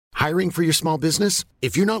Hiring for your small business?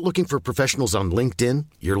 If you're not looking for professionals on LinkedIn,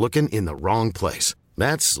 you're looking in the wrong place.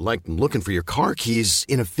 That's like looking for your car keys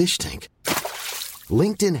in a fish tank.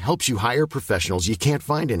 LinkedIn helps you hire professionals you can't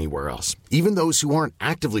find anywhere else, even those who aren't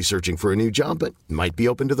actively searching for a new job but might be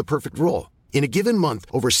open to the perfect role. In a given month,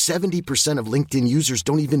 over 70% of LinkedIn users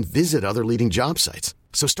don't even visit other leading job sites.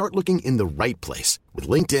 So start looking in the right place. With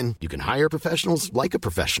LinkedIn, you can hire professionals like a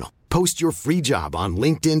professional. Post your free job on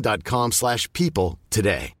linkedin.com/people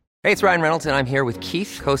today. Hey, it's Ryan Reynolds, and I'm here with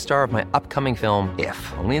Keith, co-star of my upcoming film, If,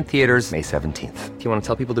 only in theaters May 17th. Do you want to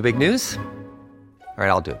tell people the big news? All right,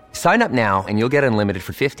 I'll do it. Sign up now and you'll get unlimited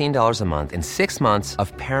for $15 a month and 6 months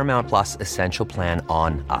of Paramount Plus Essential Plan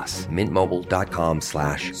on us.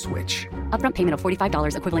 MintMobile.com/switch. Upfront payment of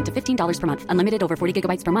 $45 equivalent to $15 per month. Unlimited over 40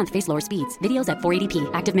 gigabytes per month. Face lower speeds. Videos at 480p.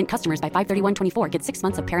 Active Mint customers by 531.24 get 6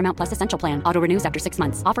 months of Paramount Plus Essential Plan. Auto renews after 6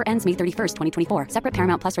 months. Offer ends May 31st, 2024. Separate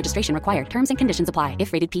Paramount Plus registration required. Terms and conditions apply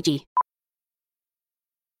if rated PG.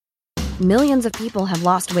 Millions of people have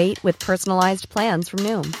lost weight with personalized plans from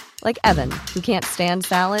Noom. Like Evan, who can't stand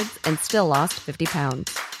salads and still lost 50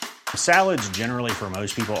 pounds. Salads generally for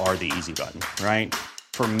most people are the easy button, right?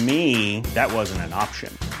 For me, that wasn't an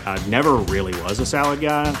option. I never really was a salad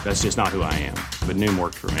guy. That's just not who I am. But Noom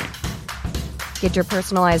worked for me. Get your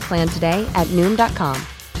personalized plan today at Noom.com.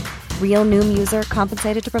 Real Noom user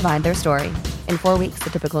compensated to provide their story. In 4 weeks,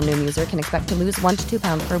 the typical Noom user can expect to lose 1 to 2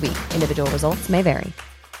 pounds per week. Individual results may vary.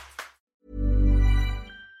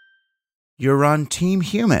 You're on Team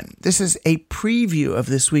Human. This is a preview of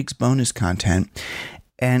this week's bonus content,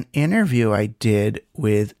 an interview I did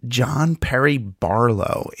with John Perry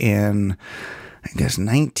Barlow in, I guess,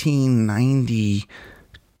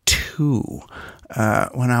 1992,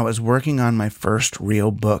 when I was working on my first real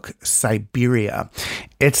book, Siberia.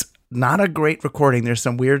 It's not a great recording. There's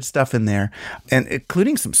some weird stuff in there, and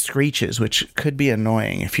including some screeches, which could be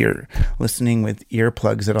annoying if you're listening with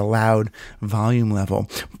earplugs at a loud volume level.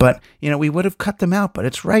 But, we would have cut them out, but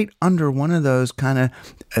it's right under one of those kind of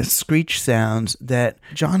screech sounds that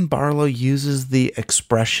John Barlow uses the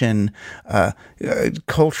expression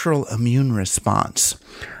cultural immune response.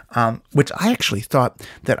 Which I actually thought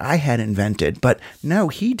that I had invented, but no,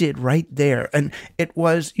 he did right there. And it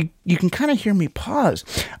was, you can kind of hear me pause.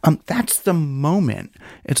 That's the moment.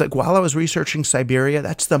 It's like while I was researching Siberia,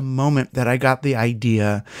 that's the moment that I got the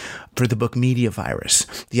idea for the book Media Virus.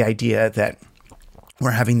 The idea that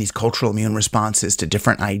we're having these cultural immune responses to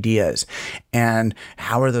different ideas, and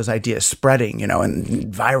how are those ideas spreading, and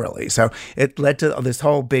virally. So it led to this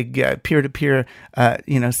whole big peer-to-peer,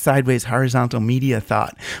 sideways horizontal media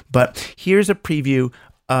thought. But here's a preview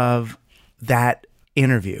of that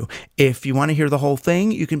interview. If you want to hear the whole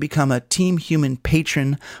thing, you can become a Team Human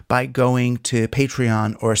patron by going to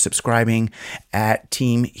Patreon or subscribing at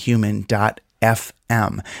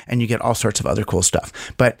teamhuman.fm, and you get all sorts of other cool stuff.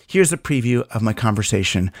 But here's a preview of my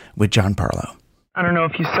conversation with John Barlow. I don't know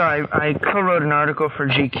if you saw, I co-wrote an article for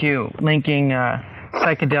GQ linking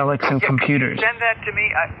psychedelics and computers. Send that to me.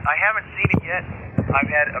 I haven't seen it yet. I've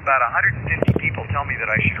had about 150 people tell me that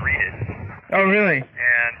I should read it. Oh, really?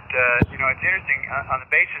 And, it's interesting. On the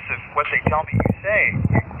basis of what they tell me you say,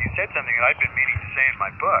 you said something that I've been meaning to say in my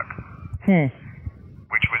book,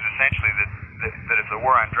 which was essentially that if the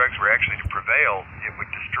war on drugs were actually to prevail, it would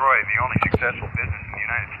destroy the only successful business in the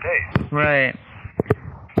United States. Right.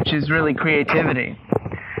 Which is really creativity.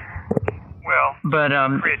 Well, but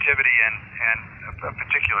creativity and a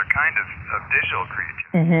particular kind of digital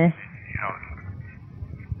creativity.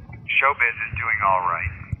 Showbiz is doing all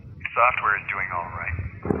right. Software is doing all right.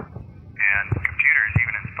 And computers,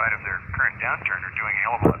 even in spite of their current downturn, are doing a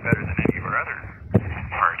hell of a lot better than any of our other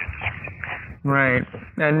art industries. Right.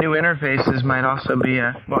 And new interfaces might also be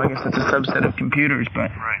I guess it's a subset of computers,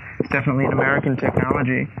 but it's definitely an American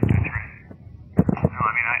technology. That's right. No,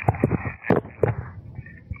 I mean, I've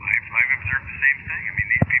observed the same thing. I mean,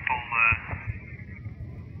 these people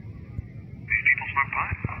smoke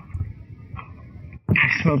pot. They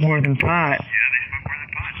smoke more than pot. Yeah, they smoke more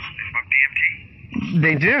than pot. They smoke DMT.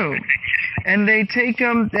 They do. And they take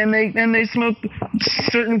and they smoke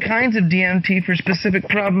certain kinds of DMT for specific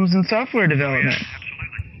problems in software development. Yeah,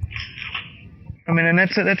 absolutely. I mean, and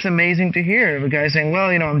that's amazing to hear. A guy saying, well,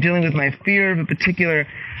 I'm dealing with my fear of a particular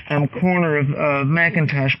corner of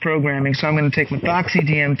Macintosh programming, so I'm going to take methoxy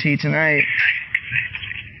DMT tonight.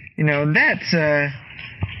 That's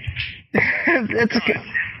It's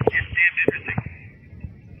damn interesting.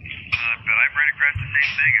 But I've run across the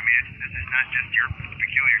same thing. I mean, this is not just your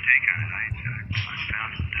peculiar take on it. I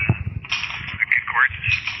found a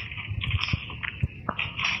concordance.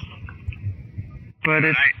 But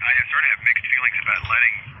I sort of have mixed feelings about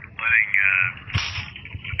letting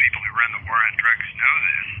the people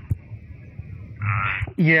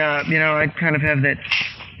Yeah, I kind of have that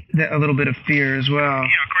a little bit of fear as well.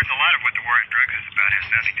 Of course, a lot of what the war on drugs is about has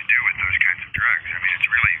nothing to do with those kinds of drugs. I mean, it's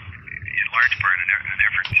really, in large part, an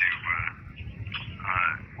effort to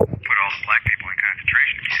put all the black people in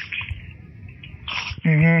concentration camps.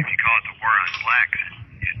 Mm-hmm. If you call it the war on blacks,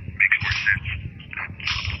 it makes more sense than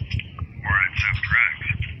war on some drugs.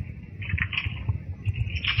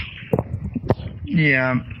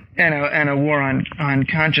 Yeah, and a war on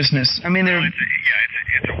consciousness. I mean,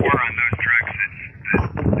 it's a war on those drugs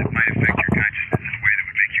that might affect your consciousness in a way that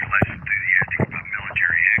would make you less enthusiastic about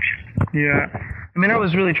military action. Yeah. I mean, I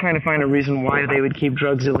was really trying to find a reason why they would keep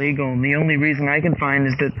drugs illegal, and the only reason I can find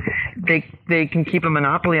is that they can keep a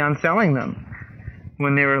monopoly on selling them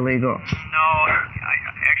when they're illegal. No,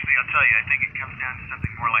 actually, I'll tell you, I think it comes down to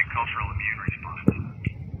something more like cultural immune response.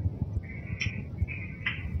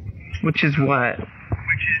 Which is what?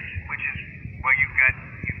 Which is well, you've got a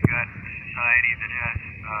society that has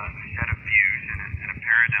a set of views and a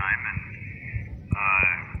paradigm and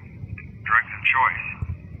drugs of choice,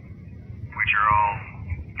 which are all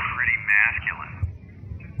pretty masculine,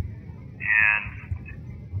 and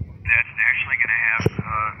that's naturally going to have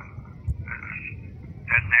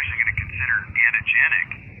that's naturally going to consider antigenic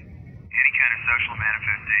any kind of social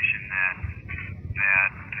manifestation that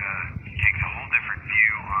takes a whole different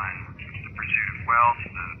view on the pursuit of wealth,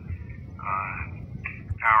 the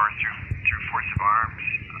power through force of arms,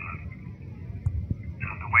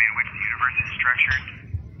 the way in which the universe is structured.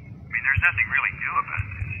 I mean, there's nothing really new about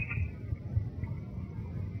this.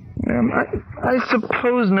 I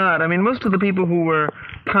suppose not. I mean, most of the people who were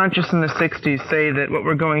conscious in the 60s say that what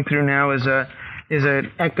we're going through now is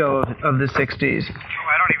an echo of the 60s. Oh,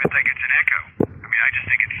 I don't even think it's an echo. I mean, I just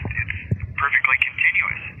think it's perfectly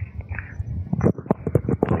continuous.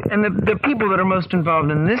 And the people that are most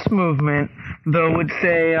involved in this movement, though, would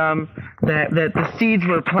say that the seeds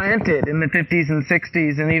were planted in the 50s and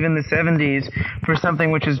 60s and even the 70s for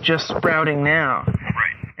something which is just sprouting now.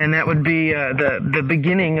 Right. And that would be the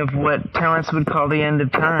beginning of what Terence would call the end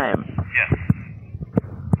of time. Yes.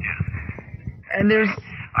 Yes. And there's...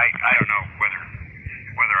 I don't know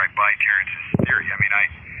whether I buy Terence's theory. I mean,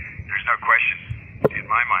 there's no question in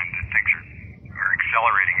my mind that things are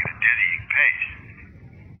accelerating at a dizzying pace.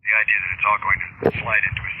 The idea that it's all going to slide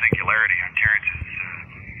into a singularity on Terence's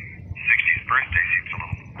 60th birthday seems a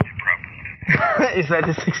little improbable. Is that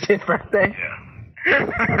his 60th birthday? Yeah.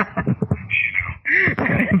 I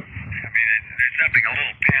mean, there's something a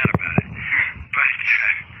little pan about it. But,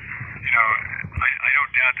 I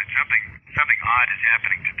don't doubt that something odd is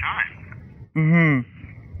happening to time. Mm-hmm.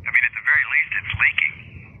 I mean, at the very least, it's leaking.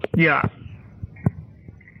 Yeah.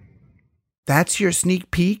 That's your sneak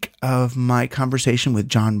peek of my conversation with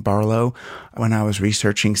John Barlow when I was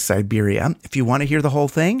researching Siberia. If you want to hear the whole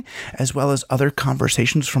thing, as well as other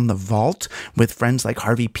conversations from the vault with friends like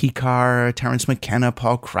Harvey Pekar, Terence McKenna,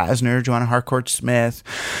 Paul Krasner, Joanna Harcourt Smith,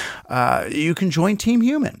 you can join Team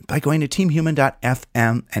Human by going to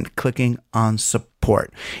teamhuman.fm and clicking on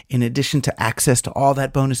support. In addition to access to all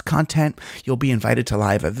that bonus content, you'll be invited to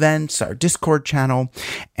live events, our Discord channel,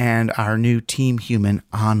 and our new Team Human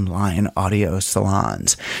online audio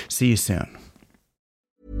salons. See you soon.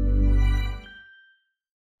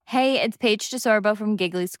 Hey, it's Paige DeSorbo from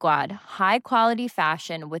Giggly Squad. High quality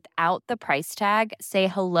fashion without the price tag. Say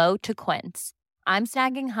hello to Quince. I'm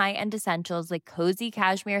snagging high-end essentials like cozy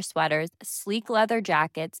cashmere sweaters, sleek leather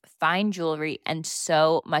jackets, fine jewelry, and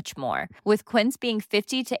so much more. With Quince being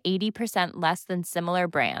 50 to 80% less than similar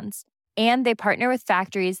brands. And they partner with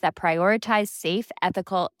factories that prioritize safe,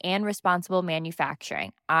 ethical, and responsible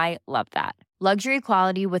manufacturing. I love that. Luxury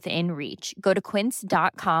quality within reach. Go to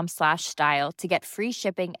quince.com/style to get free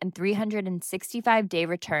shipping and 365-day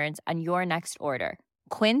returns on your next order.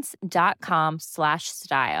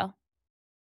 Quince.com/style.